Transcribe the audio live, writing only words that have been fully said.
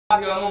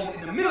here alone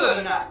in the middle of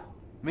the night.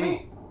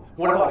 Me?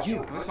 What about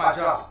you? It's my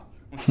job.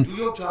 I want you to do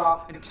your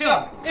job and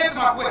tell me. Answer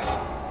my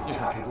questions. You're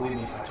not gonna believe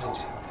me if I told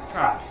you.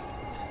 Try.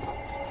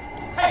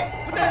 Hey,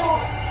 put that on.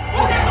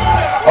 Put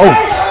that Oh!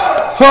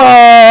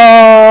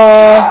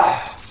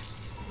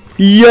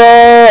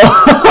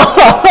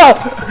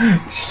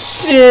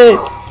 Shit!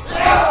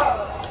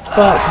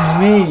 Fuck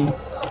me.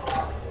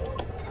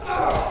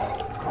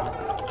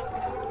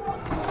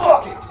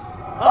 Fuck it!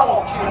 I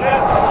won't kill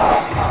everybody.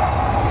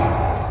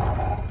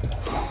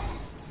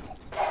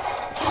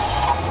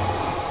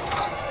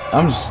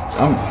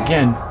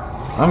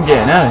 I'm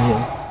getting out of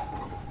here.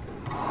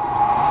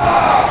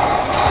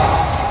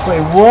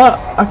 Wait, what?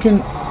 I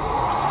can...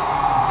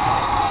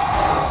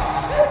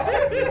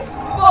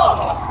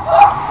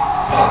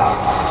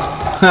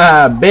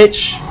 Ha,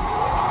 bitch!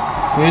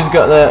 Who's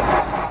got the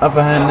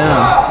upper hand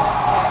now?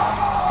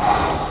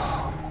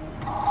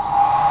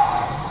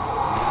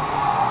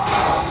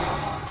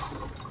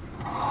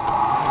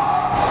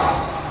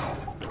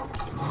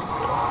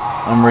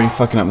 I'm really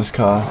fucking up this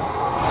car.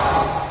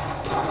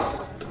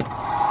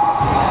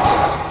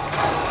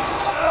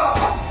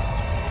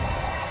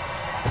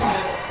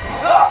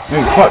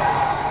 Oh, fuck!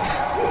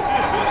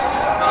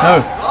 No!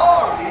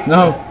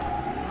 No!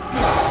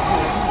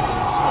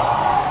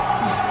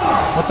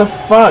 What the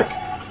fuck?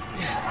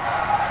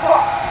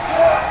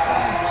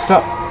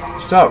 Stop!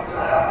 Stop!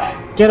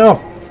 Get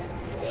off!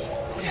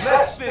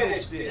 Let's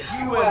finish this,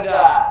 you and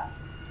I.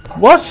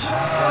 What?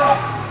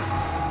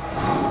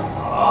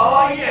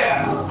 Oh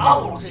yeah, I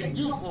will take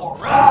you for a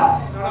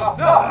ride.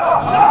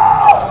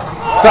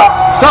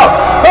 Stop! Stop!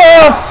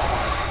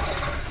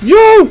 Ah!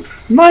 You!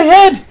 My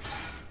head!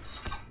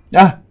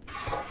 Ah!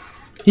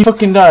 He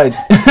fucking died.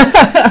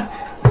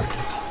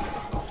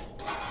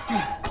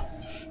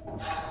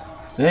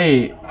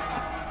 They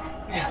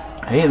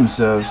hate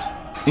themselves.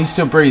 He's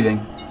still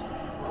breathing.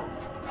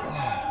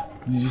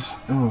 You just...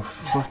 Oh,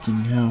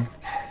 fucking hell.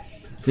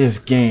 This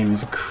game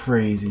is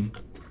crazy.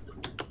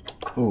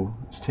 Oh,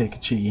 let's take a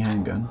cheeky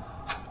handgun.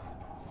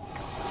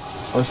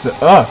 What's the...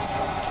 Oh!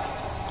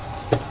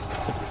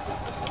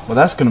 Well,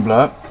 that's gonna blow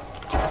up.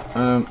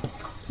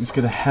 Let's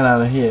get the hell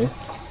out of here.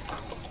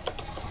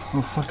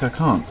 Oh, fuck, I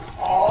can't.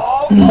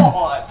 Oh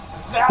boy!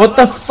 What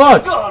the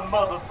fuck? Gun,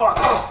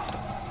 motherfucker!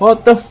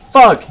 What the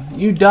fuck?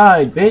 You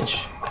died,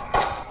 bitch.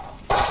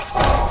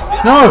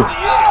 No!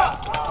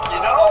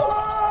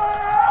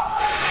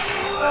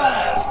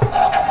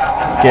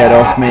 Get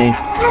off me.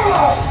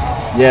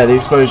 Yeah, the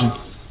explosion.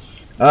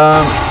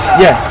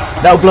 Yeah,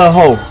 that'll blow a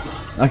hole.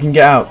 I can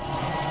get out.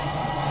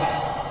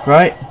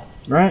 Right?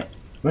 Right?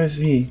 Where's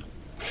he?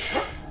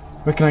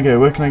 Where can I go?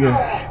 Where can I go?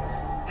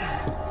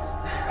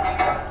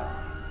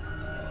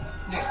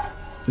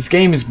 This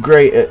game is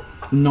great at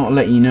not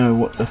letting you know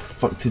what the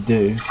fuck to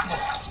do.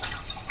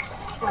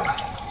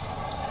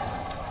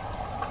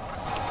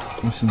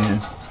 What's in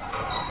here?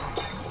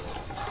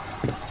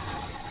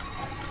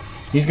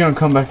 He's gonna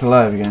come back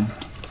alive again.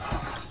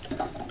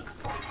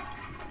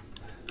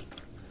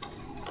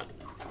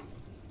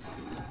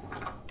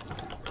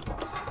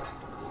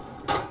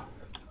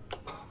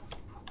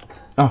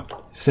 Oh,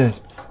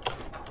 stairs.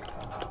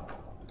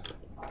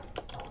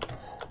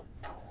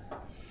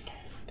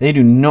 They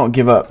do not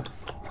give up.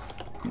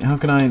 How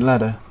can I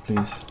ladder,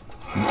 please?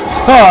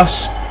 Oh,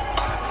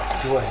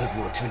 Do I have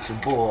your attention,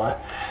 boy?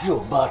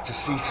 You're about to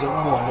see some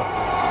wonderful.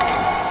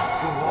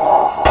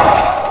 Oh,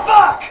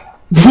 fuck!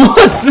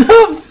 what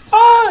the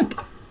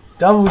fuck?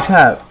 Double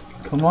tap.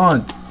 Come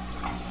on.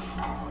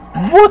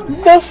 What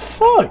the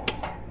fuck?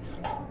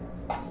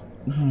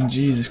 Oh,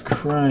 Jesus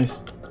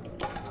Christ.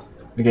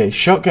 Okay,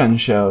 shotgun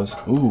shells.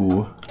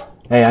 Ooh.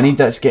 Hey, I need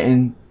that to get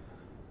in.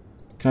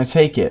 Can I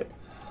take it?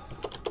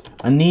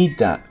 I need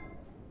that.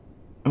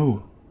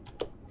 Ooh.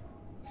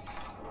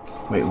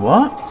 Wait,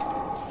 what?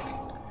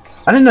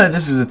 I didn't know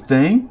this was a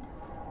thing.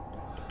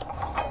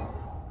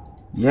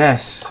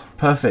 Yes,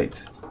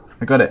 perfect.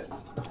 I got it.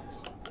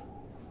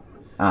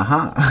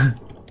 Aha.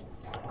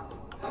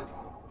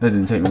 That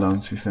didn't take me long,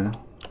 to be fair.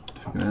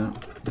 Figure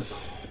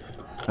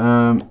it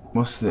out.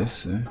 What's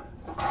this?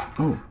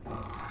 Oh.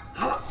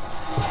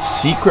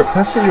 Secret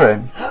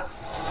passageway.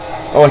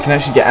 Oh, I can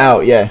actually get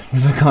out, yeah,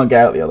 because I can't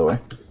get out the other way.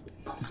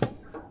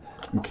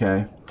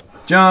 Okay.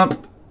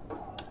 Jump!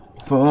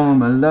 For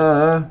my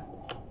love.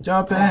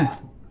 Jump in!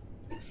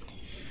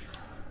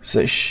 So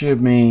it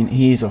should mean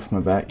he's off my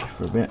back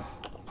for a bit.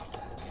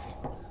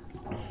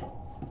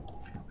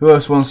 Who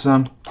else wants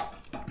some?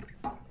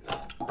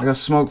 I got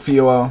smoke for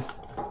you all.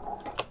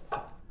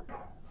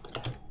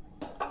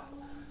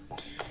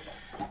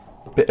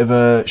 Bit of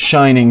a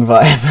Shining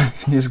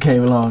vibe just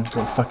came along.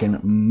 Got fucking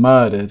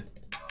murdered.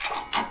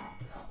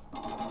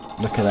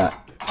 Look at that.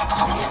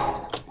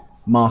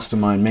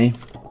 Mastermind me.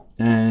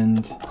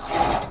 And...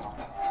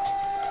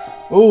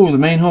 oh, the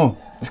main hall.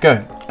 Let's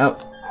go.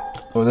 Out.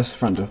 Oh, that's the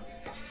front door.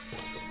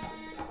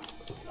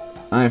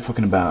 I ain't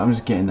fucking about. I'm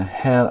just getting the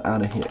hell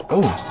out of here.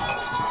 Oh.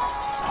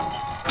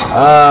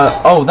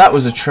 Oh, that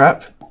was a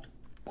trap.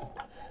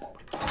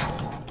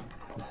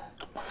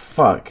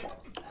 Fuck.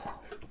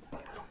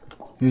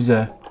 Who's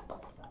there?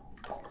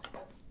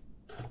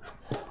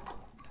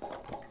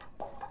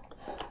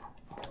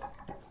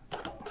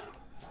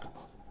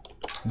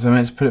 Was I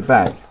meant to put it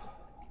back?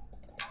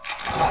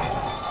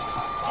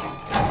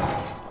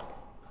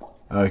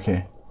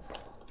 Okay.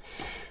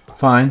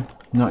 Fine.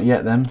 Not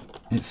yet then,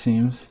 it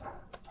seems.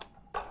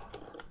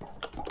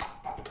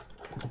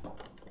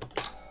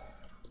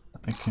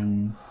 I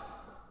can...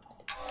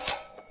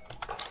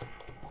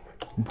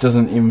 It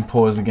doesn't even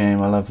pause the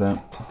game, I love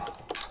that.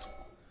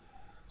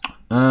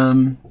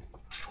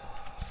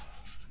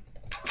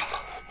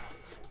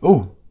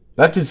 Oh,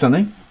 that did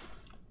something.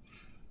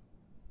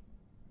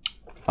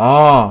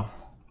 Ah.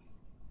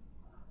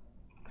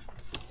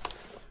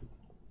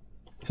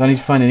 So I need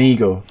to find an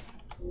eagle.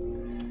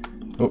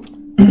 Oh.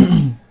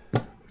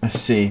 I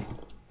see.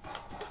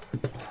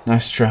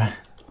 Nice try.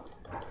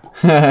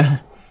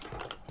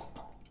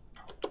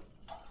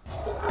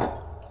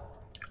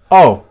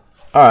 Oh,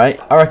 alright.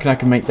 I reckon I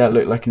can make that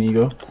look like an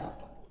eagle.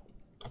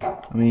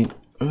 I mean,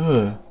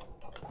 ugh.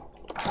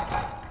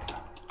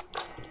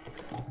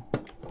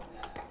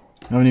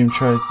 I haven't even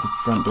tried the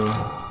front door.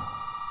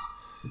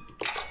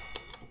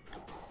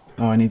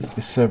 Oh, I need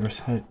the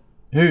Cerberus head.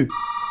 Who?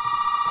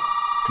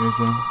 Goes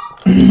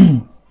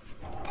in.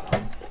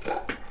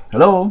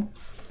 Hello?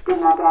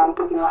 Did my daddy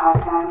give you a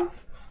hard time?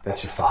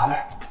 That's your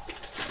father?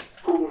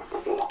 He used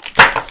to be.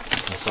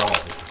 That's all.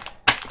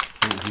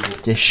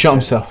 Yeah, shot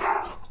himself.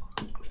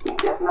 You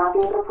just not be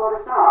able to pull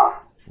this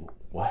off.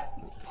 What?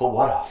 Pull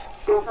what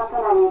off? There's something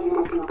I need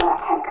you to do, but I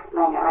can't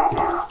explain it right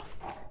now.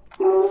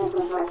 You may need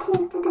some sort of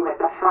keys to do it,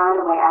 but find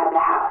a way out of the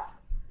house.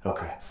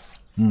 Okay.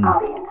 I'll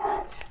be in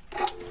touch.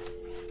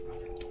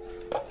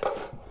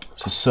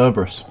 It's a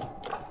Cerberus.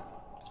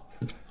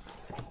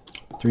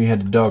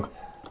 Three-headed dog.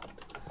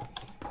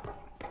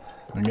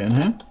 Am I getting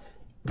here?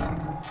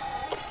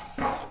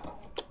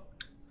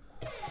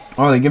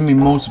 Oh, they give me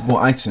multiple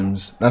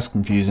items. That's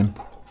confusing.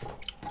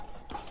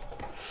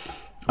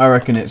 I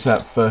reckon it's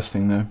that first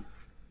thing though.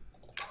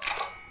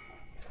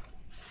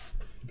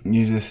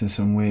 Use this in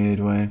some weird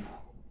way.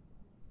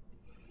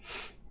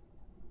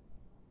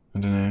 I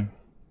don't know.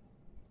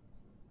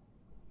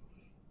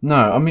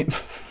 No, I mean...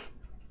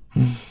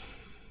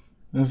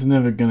 That's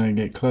never gonna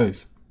get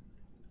close.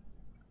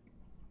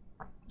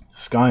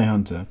 Sky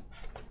Hunter.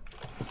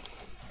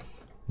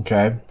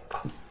 Okay.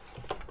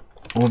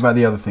 What about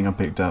the other thing I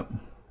picked up?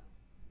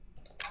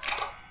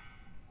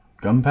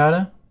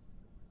 Gunpowder?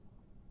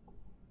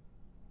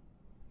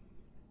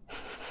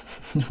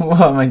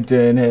 What am I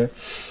doing here?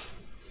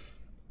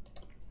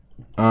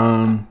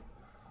 Oh.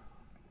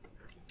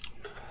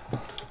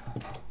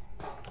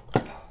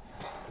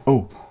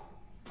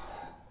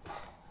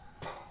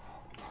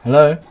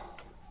 Hello?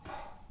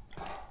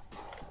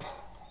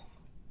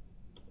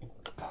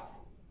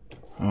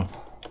 Oh.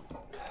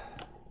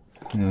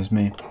 That was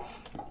me.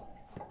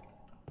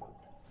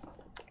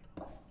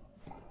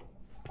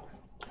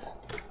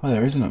 Oh,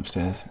 there is an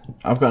upstairs.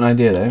 I've got an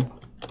idea though.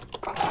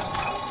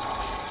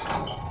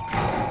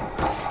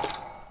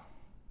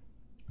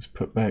 Let's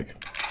put back.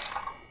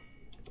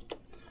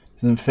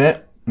 Doesn't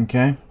fit.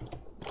 Okay.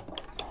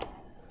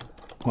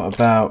 What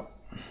about...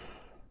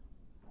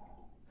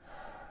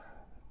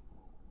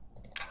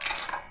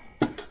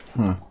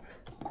 Huh.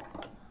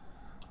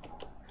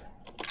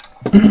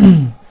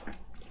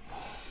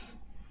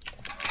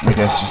 I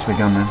guess just the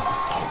gun then.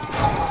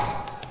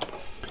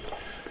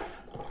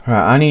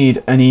 Right, I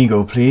need an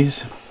eagle,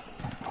 please.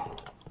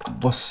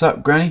 What's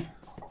up, Granny?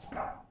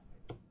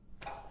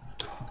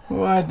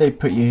 Why'd they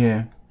put you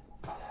here?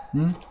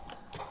 Hmm?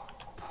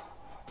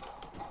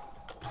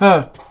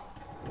 Huh?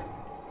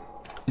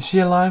 Is she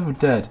alive or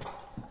dead?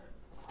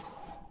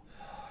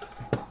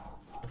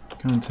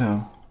 Can't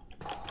tell.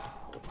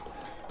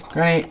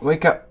 Granny,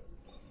 wake up.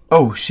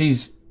 Oh,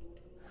 she's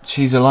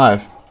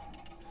alive.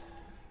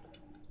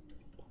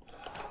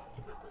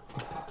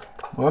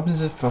 What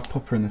happens if I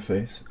pop her in the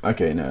face?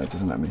 Okay, no, it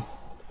doesn't let me.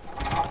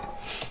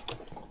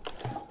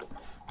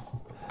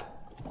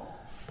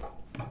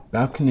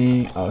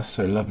 Balcony. Oh, it's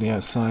so lovely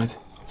outside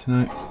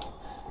tonight.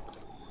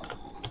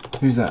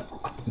 Who's that?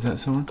 Is that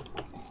someone?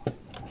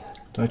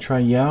 Do I try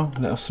yell?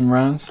 Let off some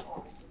rounds?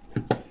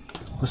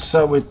 What's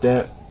up with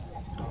that?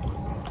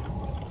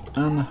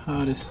 I'm the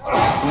hardest.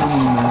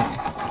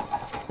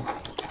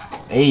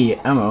 Hey,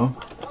 ammo.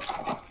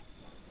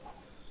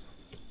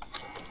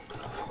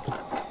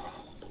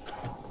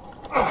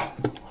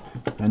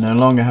 I no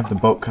longer have the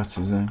bolt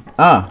cutters there.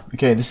 Ah,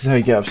 okay, this is how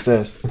you get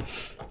upstairs.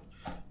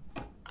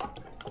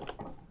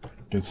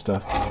 Good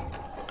stuff.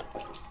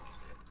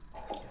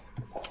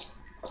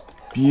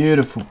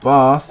 Beautiful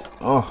bath.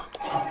 Oh,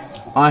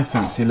 I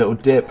fancy a little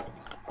dip.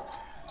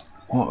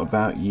 What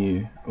about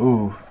you?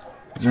 Ooh,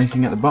 is there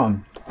anything at the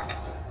bottom?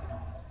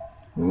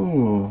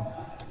 Ooh,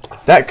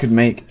 that could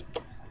make...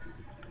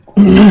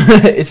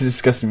 It's a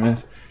disgusting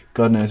mess.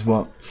 God knows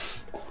what.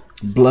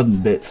 Blood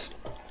and bits.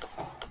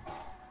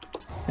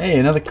 Hey,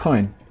 another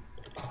coin.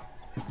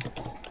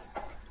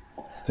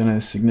 Don't know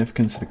the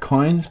significance of the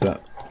coins,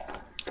 but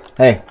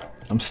hey,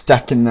 I'm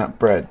stacking that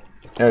bread.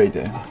 There we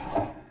do.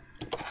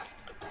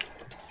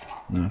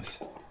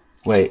 Nice.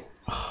 Wait.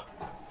 Ugh.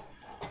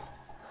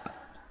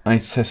 I need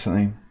to test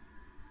something.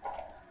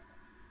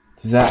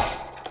 Does that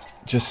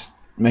Just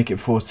make it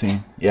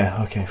 14.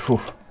 Yeah, okay.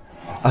 Whew.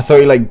 I thought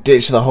you like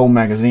ditched the whole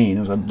magazine. I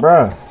was like,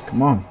 bruh,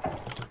 come on.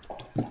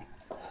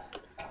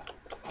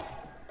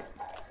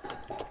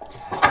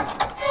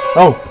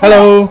 Oh,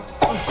 hello.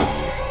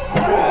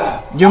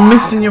 You're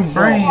missing your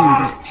brain.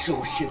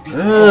 Sure should be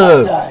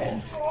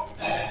dying.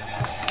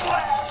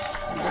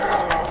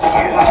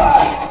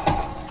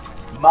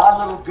 My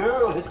little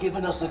girl has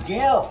given us a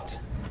gift.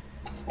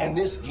 And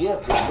this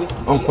gift is with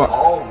me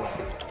always.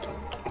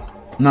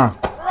 No.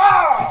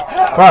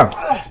 Bro.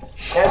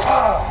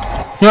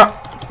 Yeah.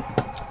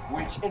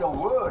 Which in a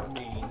word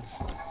means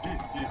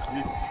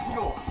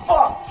you're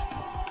fucked.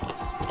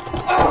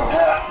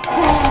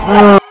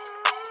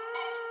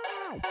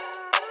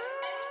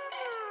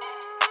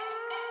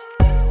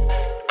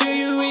 Do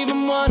you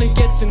even wanna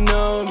get to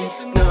know me?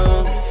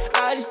 No.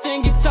 I just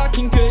think you're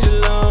talking cause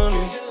you're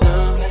lonely.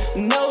 No.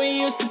 No,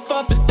 we used to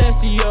fuck, but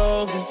that's the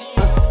old.